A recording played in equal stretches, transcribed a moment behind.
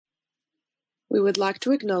We would like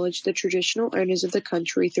to acknowledge the traditional owners of the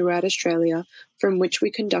country throughout Australia from which we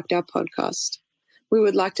conduct our podcast. We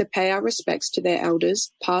would like to pay our respects to their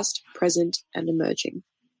elders, past, present, and emerging.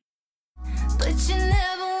 But you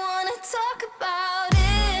never want to talk about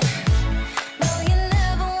it. No, you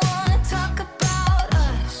never want to talk about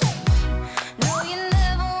us. No, you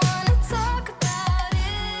never want to talk about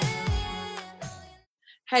it.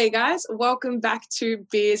 Hey guys, welcome back to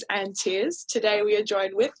Beers and Tears. Today we are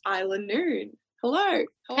joined with Isla Noon. Hello.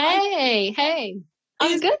 Hey.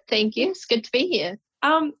 I'm good, thank you. It's good to be here.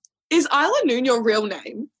 Is Isla Noon your real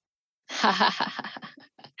name?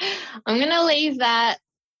 I'm going to leave that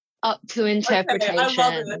up to interpretation.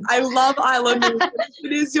 Okay, I love Isla Noon.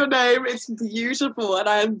 It is your name. It's beautiful,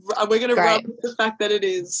 and we're going to run with the fact that it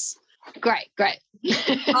is. Great.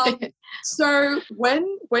 So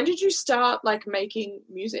when did you start making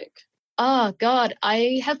music? Oh God,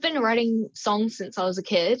 I have been writing songs since I was a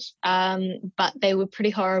kid, but they were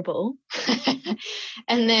pretty horrible.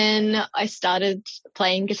 And then I started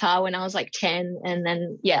playing guitar when I was 10, and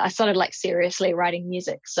then I started seriously writing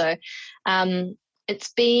music. So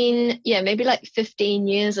it's been maybe 15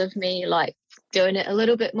 years of me doing it a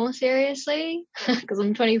little bit more seriously because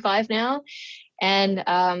I'm 25 now. And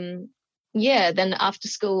then after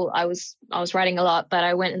school I was writing a lot, but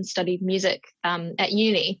I went and studied music at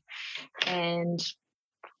uni, and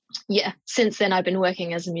since then I've been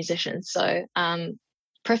working as a musician. So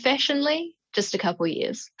professionally, just a couple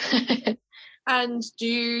years. And do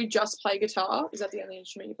you just play guitar? Is that the only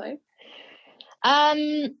instrument you play?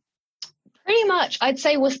 Pretty much, I'd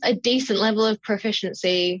say with a decent level of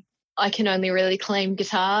proficiency, I can only really claim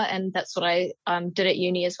guitar, and that's what I did at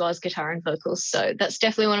uni, as well as guitar and vocals. So that's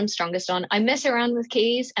definitely what I'm strongest on. I mess around with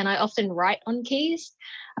keys and I often write on keys,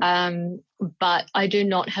 but I do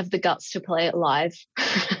not have the guts to play it live.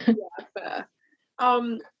 Fair.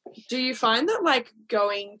 Do you find that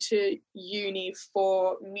going to uni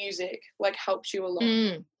for music helped you a lot?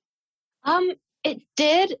 It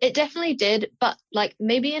definitely did, but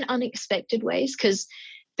maybe in unexpected ways, because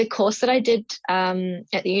the course that I did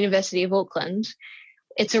at the University of Auckland,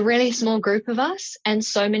 it's a really small group of us, and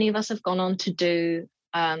so many of us have gone on to do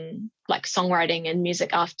songwriting and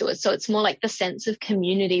music afterwards. So it's more the sense of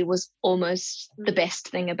community was almost the best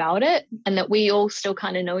thing about it, and that we all still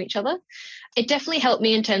kind of know each other. It definitely helped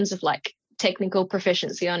me in terms of technical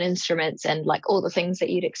proficiency on instruments and all the things that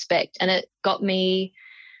you'd expect, and it got me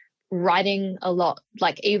writing a lot.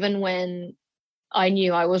 Even when I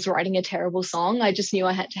knew I was writing a terrible song, I just knew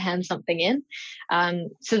I had to hand something in.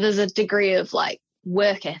 So there's a degree of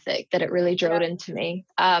work ethic that it really drilled into me.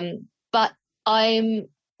 But I'm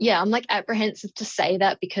apprehensive to say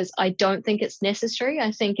that, because I don't think it's necessary.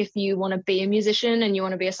 I think if you want to be a musician and you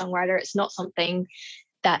want to be a songwriter, it's not something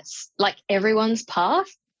that's everyone's path.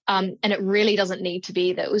 And it really doesn't need to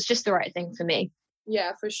be that. It was just the right thing for me.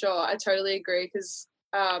 Yeah, for sure. I totally agree, because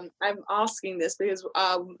I'm asking this because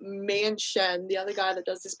me and Shen, the other guy that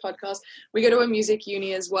does this podcast, we go to a music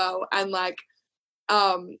uni as well, and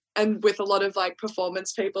and with a lot of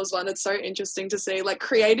performance people as well, and it's so interesting to see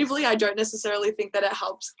creatively. I don't necessarily think that it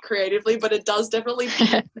helps creatively, but it does definitely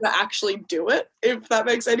to actually do it, if that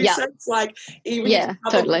makes any sense. Even if you have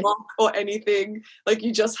totally a block or anything,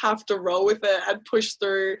 you just have to roll with it and push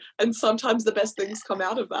through, and sometimes the best things come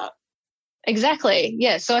out of that. Exactly.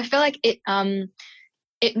 Yeah. So I feel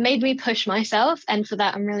it made me push myself, and for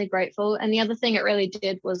that I'm really grateful. And the other thing it really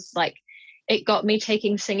did was it got me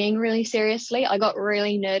taking singing really seriously. I got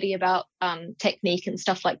really nerdy about technique and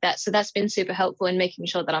stuff like that. So that's been super helpful in making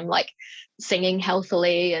sure that I'm singing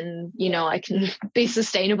healthily, and I can be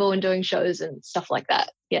sustainable in doing shows and stuff like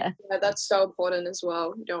that. Yeah, that's so important as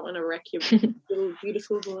well. You don't want to wreck your little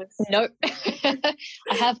beautiful voice. Nope. I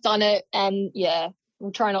have done it, and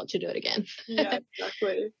I'll try not to do it again. Yeah,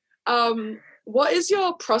 exactly. What is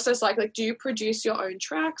your process like? Do you produce your own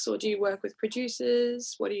tracks, or do you work with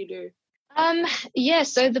producers? What do you do?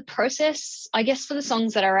 So the process, I guess, for the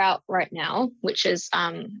songs that are out right now, which is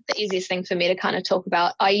the easiest thing for me to kind of talk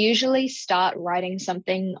about, I usually start writing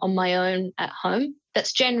something on my own at home.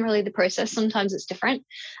 That's generally the process. Sometimes it's different.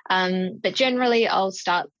 But generally I'll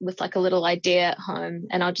start with a little idea at home,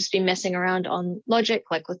 and I'll just be messing around on Logic,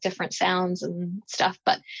 with different sounds and stuff,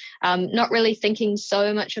 but not really thinking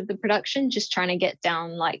so much of the production, just trying to get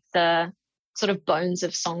down the sort of bones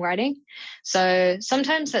of songwriting. So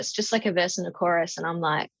sometimes that's just a verse and a chorus, and I'm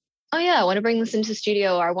oh yeah, I want to bring this into the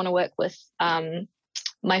studio, or I want to work with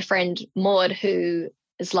my friend Maud, who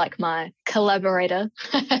is my collaborator.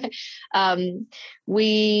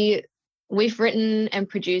 We've written and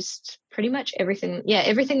produced pretty much everything. Yeah,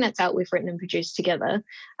 everything that's out we've written and produced together.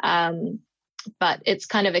 But it's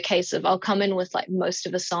kind of a case of I'll come in with like most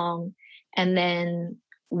of a song, and then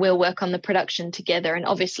we'll work on the production together. And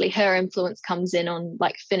obviously her influence comes in on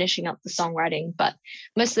like finishing up the songwriting. But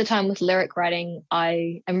most of the time with lyric writing,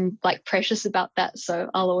 I am like precious about that. So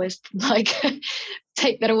I'll always like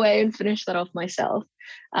take that away and finish that off myself.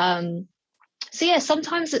 So yeah,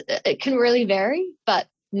 sometimes it can really vary, but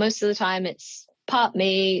most of the time it's part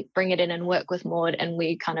me, bring it in and work with Maud, and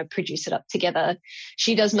we kind of produce it up together.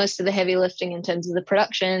 She does most of the heavy lifting in terms of the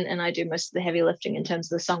production, and I do most of the heavy lifting in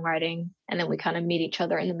terms of the songwriting, and then we kind of meet each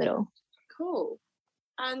other in the middle. Cool.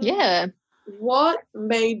 And yeah. What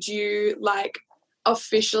made you like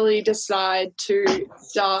officially decide to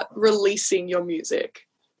start releasing your music?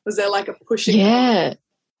 Was there like a pushing? Yeah.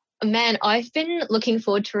 Man, I've been looking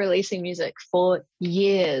forward to releasing music for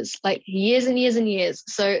years, like years and years and years.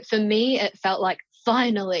 So for me, it felt like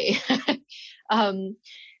finally.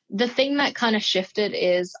 The thing that kind of shifted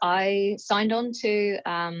is I signed on to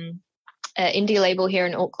an indie label here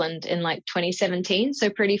in Auckland in like 2017,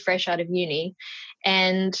 so pretty fresh out of uni.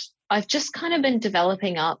 And I've just kind of been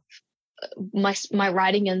developing up my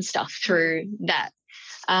writing and stuff through that.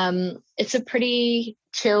 It's a pretty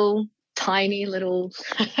chill, tiny little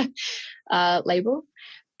label,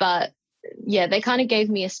 but yeah, they kind of gave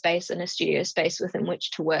me a space and a studio space within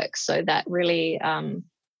which to work. So that really,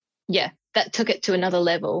 that took it to another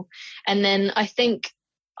level. And then I think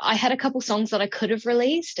I had a couple songs that I could have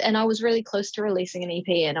released, and I was really close to releasing an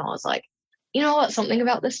EP, and I was like, you know what, something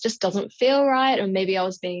about this just doesn't feel right. Or maybe I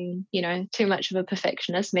was being, too much of a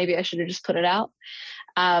perfectionist. Maybe I should have just put it out.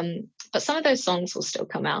 But some of those songs will still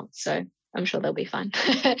come out, so I'm sure they'll be fine.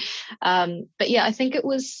 But yeah, I think it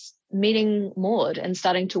was meeting Maud and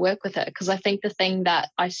starting to work with her, because I think the thing that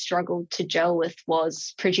I struggled to gel with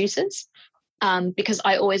was producers, because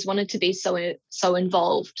I always wanted to be so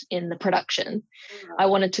involved in the production. I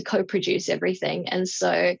wanted to co-produce everything, and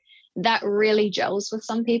so that really gels with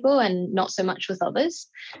some people and not so much with others.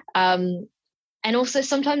 And also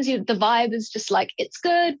sometimes the vibe is just like, it's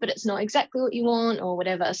good, but it's not exactly what you want or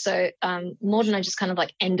whatever. So Maud and I just kind of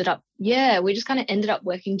like ended up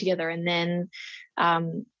working together, and then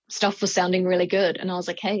stuff was sounding really good. And I was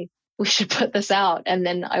like, hey, we should put this out. And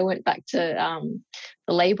then I went back to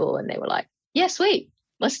the label, and they were like, yeah, sweet,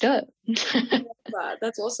 let's do it.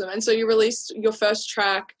 That's awesome. And so you released your first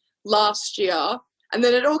track last year, and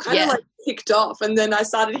then it all kind of like kicked off, and then I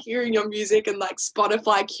started hearing your music and like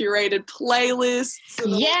Spotify curated playlists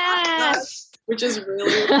and yes, which is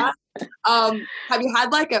really rad. Have you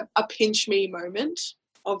had like a pinch me moment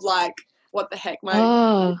of like, what the heck,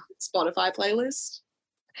 my Spotify playlist?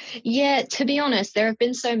 Yeah, to be honest, there have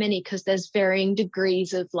been so many, because there's varying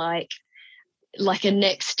degrees of like a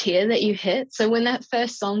next tier that you hit. So when that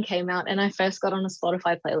first song came out and I first got on a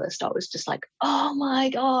Spotify playlist, I was just like, oh my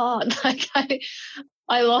God, like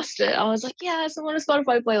I lost it. I was like, yes, I'm on a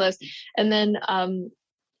Spotify playlist. And then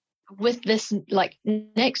with this like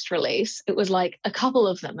next release, it was like a couple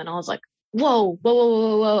of them, and I was like,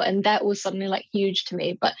 whoa. And that was suddenly like huge to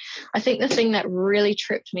me. But I think the thing that really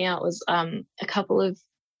tripped me out was a couple of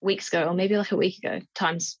weeks ago, or maybe like a week ago.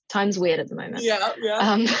 Time's weird at the moment.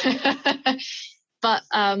 But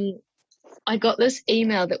I got this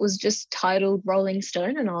email that was just titled Rolling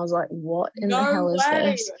Stone, and I was like, what in the hell is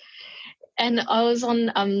this? And I was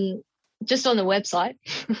on just on the website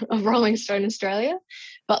of Rolling Stone Australia,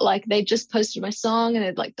 but like they just posted my song and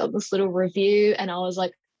they'd like done this little review, and I was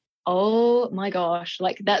like, oh my gosh,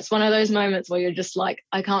 like that's one of those moments where you're just like,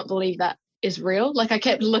 I can't believe that is real. Like I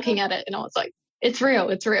kept looking at it and I was like, it's real.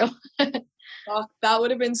 Oh, that would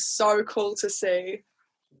have been so cool to see.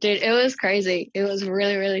 Dude, it was crazy. It was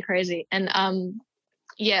really, really crazy. And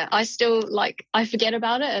I still like, I forget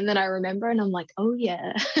about it, and then I remember and I'm like, oh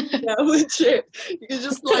yeah. Yeah, legit. You can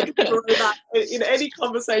just like throw that in any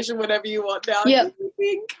conversation whenever you want now. Yeah. You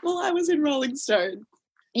think, well, I was in Rolling Stone.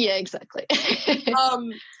 Yeah, exactly.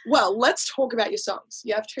 Well, let's talk about your songs.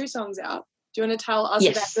 You have 2 songs out. Do you want to tell us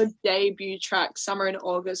about your debut track, Summer in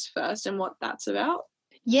August, first, and what that's about?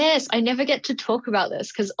 Yes, I never get to talk about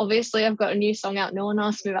this because obviously I've got a new song out. No one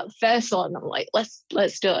asked me about the first one. I'm like, let's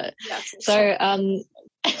do it. Yes, so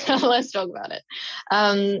let's talk about it.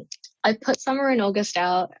 I put Summer in August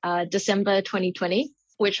out December 2020,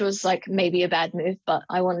 which was like maybe a bad move, but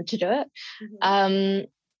I wanted to do it. Mm-hmm.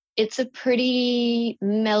 It's a pretty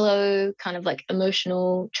mellow kind of like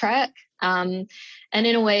emotional track. And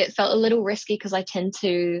in a way it felt a little risky because I tend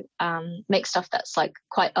to make stuff that's like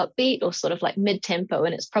quite upbeat or sort of like mid-tempo,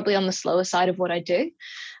 and it's probably on the slower side of what I do.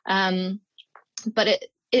 But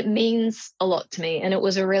it means a lot to me, and it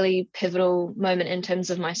was a really pivotal moment in terms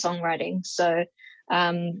of my songwriting. So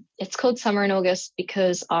It's called Summer in August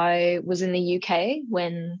because I was in the UK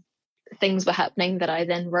when things were happening that I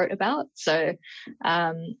then wrote about. So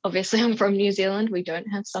obviously I'm from New Zealand. We don't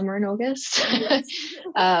have summer in August. Yes.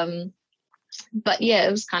 But yeah,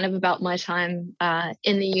 it was kind of about my time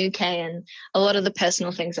in the UK and a lot of the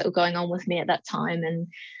personal things that were going on with me at that time.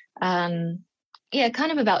 And yeah,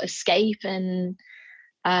 kind of about escape and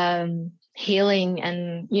healing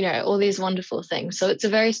and, you know, all these wonderful things. So it's a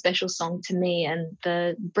very special song to me. And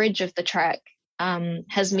the bridge of the track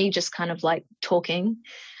has me just kind of like talking,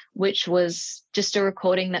 which was just a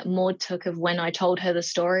recording that Maud took of when I told her the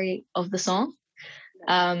story of the song.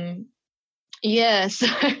 Yeah, so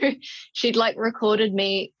she'd like recorded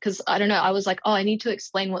me because I don't know, I was like, oh, I need to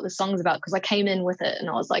explain what the song's about because I came in with it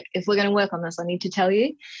and I was like, if we're going to work on this, I need to tell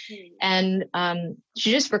you. And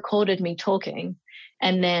she just recorded me talking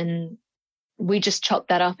and then we just chopped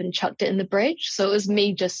that up and chucked it in the bridge. So it was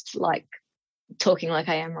me just like talking like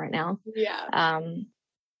I am right now. Yeah.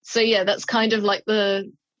 So yeah, that's kind of like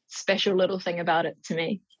the special little thing about it to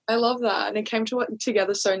me. I love that. And it came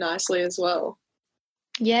together so nicely as well.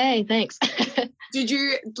 Yay, thanks. Did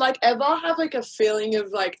you like ever have like a feeling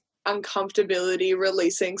of like uncomfortability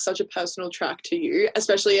releasing such a personal track to you,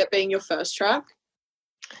 especially it being your first track?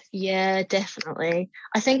 Yeah, definitely.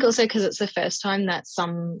 I think also because it's the first time that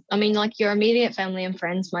like your immediate family and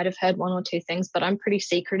friends might have heard one or two things, but I'm pretty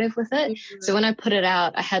secretive with it. So when I put it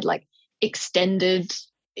out, I had like extended,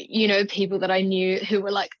 you know, people that I knew who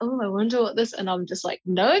were like, oh, I wonder what this, and I'm just like,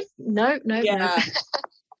 no. Yeah.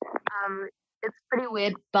 It's pretty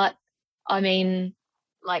weird, but I mean,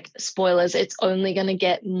 like spoilers, it's only going to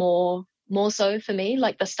get more so for me.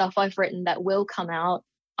 Like the stuff I've written that will come out,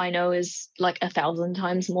 I know is like 1,000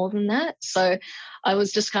 times more than that. So I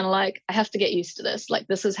was just kind of like, I have to get used to this. Like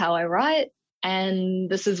this is how I write and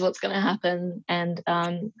this is what's going to happen. And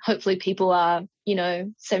hopefully people are, you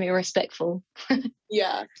know, semi-respectful.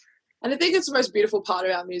 Yeah. And I think it's the most beautiful part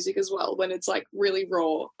about music as well, when it's like really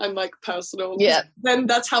raw and like personal. Yeah. Then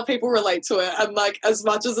that's how people relate to it. And like as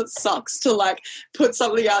much as it sucks to like put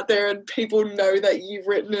something out there and people know that you've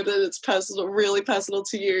written it and it's personal, really personal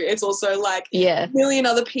to you, it's also like a million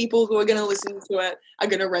other people who are going to listen to it are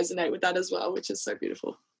going to resonate with that as well, which is so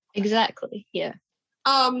beautiful. Exactly. Yeah.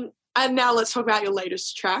 And now let's talk about your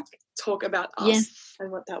latest track, Talk About Us,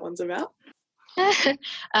 and what that one's about.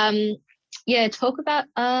 Yeah, Talk About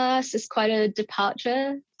Us is quite a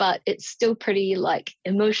departure, but it's still pretty like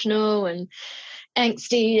emotional and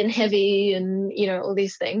angsty and heavy and, you know, all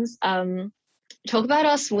these things. Talk About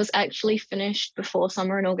Us was actually finished before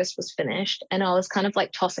Summer in August was finished, and I was kind of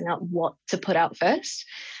like tossing up what to put out first.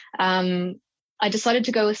 I decided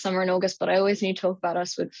to go with Summer in August, but I always knew Talk About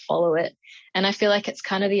Us would follow it. And I feel like it's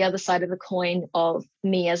kind of the other side of the coin of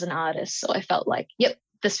me as an artist. So I felt like, yep,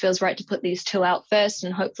 this feels right to put these two out first,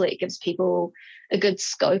 and hopefully it gives people a good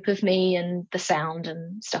scope of me and the sound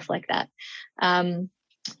and stuff like that.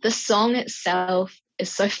 The song itself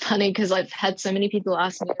is so funny because I've had so many people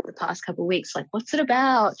ask me over the past couple of weeks, like, what's it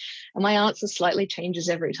about? And my answer slightly changes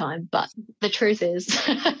every time. But the truth is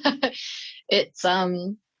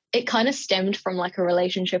it kind of stemmed from like a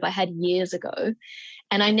relationship I had years ago.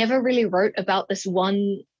 And I never really wrote about this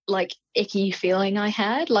one like icky feeling I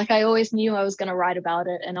had. Like I always knew I was going to write about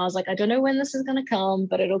it, and I was like, I don't know when this is going to come,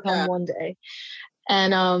 but it'll come one day.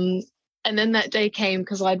 And then that day came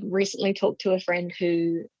because I'd recently talked to a friend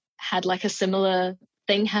who had like a similar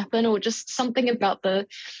thing happen, or just something about the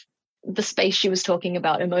space she was talking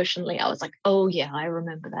about emotionally. I was like, oh yeah, I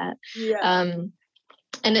remember that.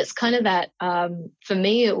 And it's kind of that for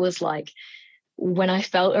me it was like when I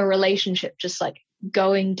felt a relationship just like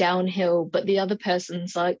going downhill, but the other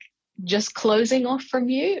person's like just closing off from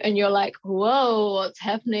you, and you're like, whoa, what's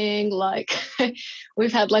happening? Like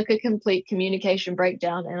we've had like a complete communication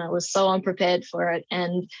breakdown, and I was so unprepared for it.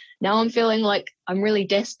 And now I'm feeling like I'm really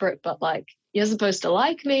desperate, but like you're supposed to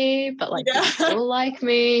like me, but like you still like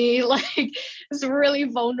me. Like it's a really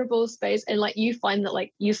vulnerable space, and like you find that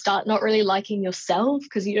like you start not really liking yourself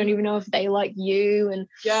because you don't even know if they like you, and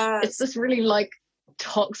it's this really like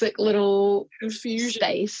toxic little confusion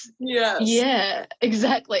space. Yeah,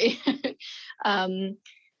 exactly.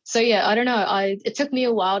 So yeah, I don't know, it took me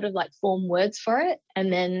a while to like form words for it,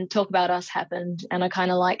 and then Talk About Us happened, and I kind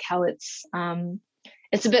of like how it's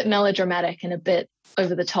a bit melodramatic and a bit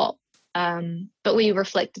over the top, but we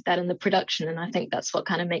reflected that in the production, and I think that's what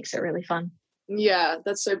kind of makes it really fun. Yeah,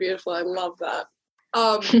 that's so beautiful. I love that.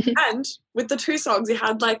 And with the two songs, you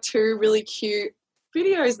had like two really cute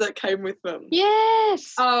videos that came with them.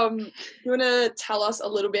 Yes. You want to tell us a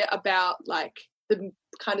little bit about like the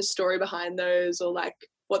kind of story behind those, or like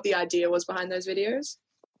what the idea was behind those videos?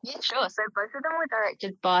 Yeah, sure. So both of them were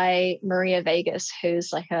directed by Maria Vegas,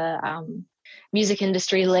 who's like a music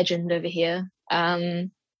industry legend over here.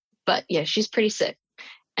 But yeah, she's pretty sick.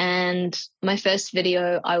 And my first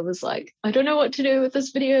video, I was like, I don't know what to do with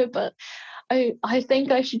this video, but I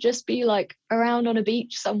think I should just be like around on a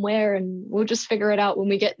beach somewhere and we'll just figure it out when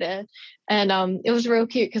we get there. And it was real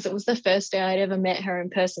cute because it was the first day I'd ever met her in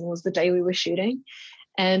person, was the day we were shooting.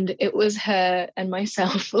 And it was her and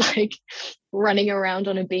myself like running around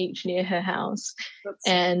on a beach near her house.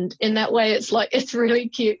 And in that way, it's like, it's really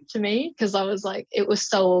cute to me because I was like, it was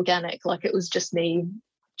so organic, like it was just me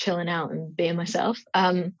chilling out and being myself.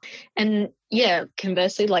 And yeah,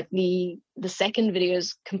 conversely, like the second video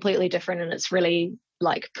is completely different and it's really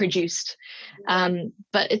like produced,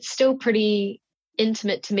 but it's still pretty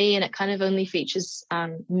intimate to me, and it kind of only features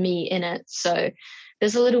me in it, so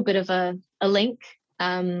there's a little bit of a link.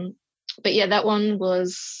 But yeah, that one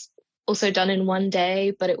was also done in one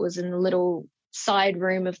day, but it was in a little side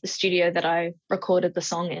room of the studio that I recorded the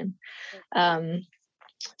song in.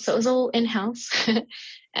 So it was all in-house.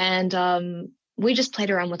 And we just played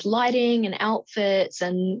around with lighting and outfits,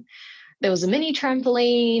 and there was a mini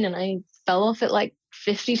trampoline and I fell off it like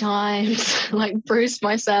 50 times, like bruised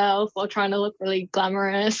myself while trying to look really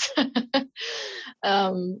glamorous.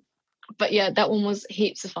 But yeah, that one was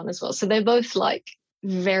heaps of fun as well. So they're both like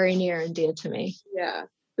very near and dear to me. Yeah.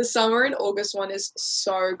 The summer in August one is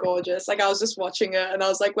so gorgeous. Like I was just watching it and I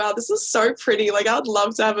was like, wow, this is so pretty. Like I would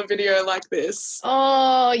love to have a video like this.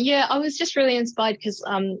 Oh yeah, I was just really inspired because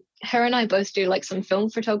her and I both do like some film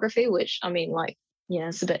photography, which I mean, like, yeah,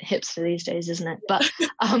 it's a bit hipster these days, isn't it? But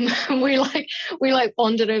we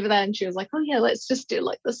bonded over that, and she was like, oh yeah, let's just do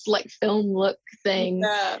like this like film look thing,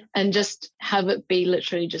 and just have it be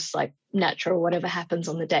literally just like natural, whatever happens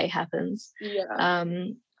on the day happens. Yeah.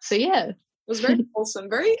 So yeah. It was very awesome,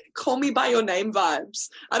 very Call Me By Your Name vibes.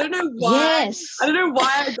 I don't know why. Yes. I don't know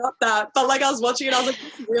why I got that, but like I was watching it, I was like,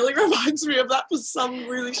 this really reminds me of that for some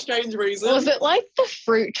really strange reason. Was it like the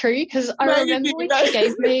fruit tree? Because I remember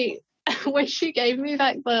when she gave me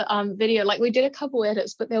back the video, like we did a couple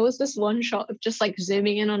edits, but there was this one shot of just like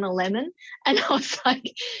zooming in on a lemon, and I was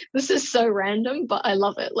like, this is so random, but I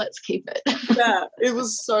love it. Let's keep it. Yeah, it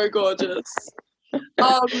was so gorgeous.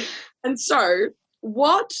 And so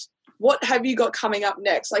what have you got coming up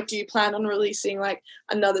next? Like, do you plan on releasing like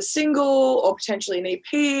another single or potentially an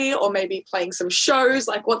EP or maybe playing some shows?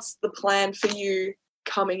 Like, what's the plan for you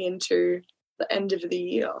coming into the end of the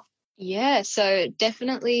year? Yeah, so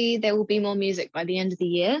definitely there will be more music by the end of the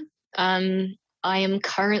year. I am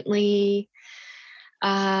currently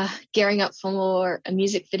gearing up for a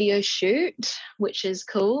music video shoot, which is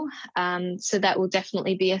cool. So that will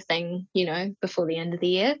definitely be a thing, you know, before the end of the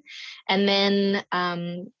year. And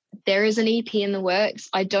then there is an EP in the works.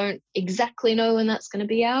 I don't exactly know when that's going to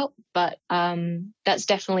be out, but that's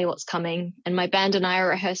definitely what's coming. And my band and I are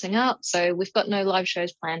rehearsing up, so we've got no live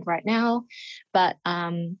shows planned right now, but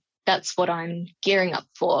that's what I'm gearing up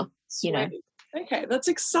for. Sweet. You know. Okay, that's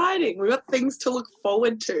exciting. We've got things to look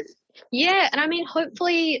forward to. Yeah, and I mean,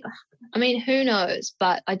 hopefully, I mean, who knows,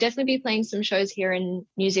 but I'll definitely be playing some shows here in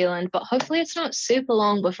New Zealand, but hopefully it's not super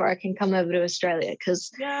long before I can come over to Australia,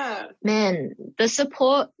 because, man, the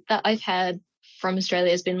support that I've had from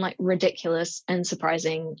Australia has been, like, ridiculous and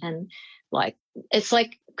surprising, and, like, it's,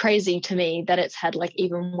 like, crazy to me that it's had, like,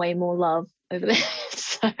 even way more love over there.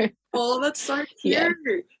 So, oh, that's so cute.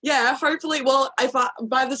 Yeah, hopefully, well,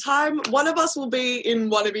 by the time one of us will be in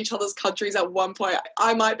one of each other's countries at one point,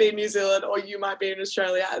 I might be in New Zealand or you might be in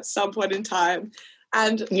Australia at some point in time.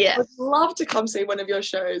 And I'd love to come see one of your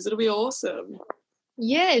shows. It'll be awesome.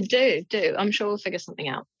 Yeah, do. I'm sure we'll figure something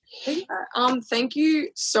out. Yeah. Thank you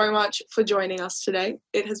so much for joining us today.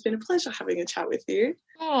 It has been a pleasure having a chat with you.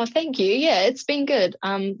 Oh, thank you. Yeah, it's been good.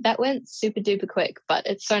 That went super duper quick, but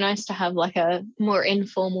it's so nice to have like a more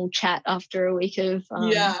informal chat after a week of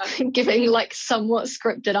giving like somewhat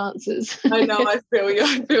scripted answers. I know, I feel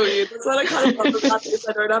you. That's what I kind of love about this.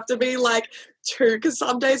 I don't have to be like too, because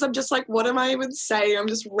some days I'm just like, what am I even saying? I'm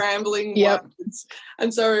just rambling words.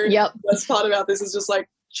 And so the best part about this is just like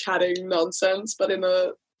chatting nonsense, but in a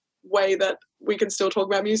way that we can still talk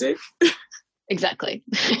about music. Exactly.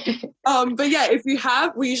 But yeah, if you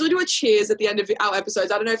have, we usually do a cheers at the end of our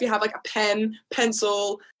episodes. I don't know if you have like a pen,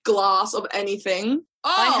 pencil, glass of anything.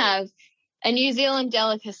 I have a New Zealand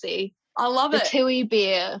delicacy. I love it. The Tui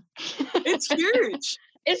beer. It's huge.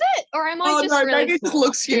 Is it? Or am I just really maybe it just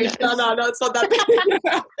looks huge. No, it's not that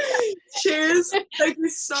big. Cheers. Thank you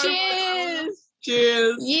so much. Cheers.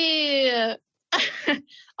 Cheers. Yeah.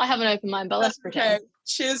 I have an open mind, but let's pretend.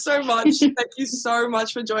 Cheers so much. Thank you so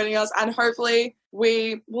much for joining us. And hopefully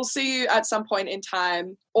we will see you at some point in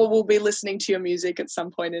time, or we'll be listening to your music at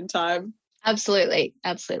some point in time. Absolutely.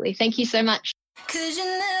 Absolutely. Thank you so much. 'Cause you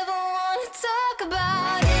never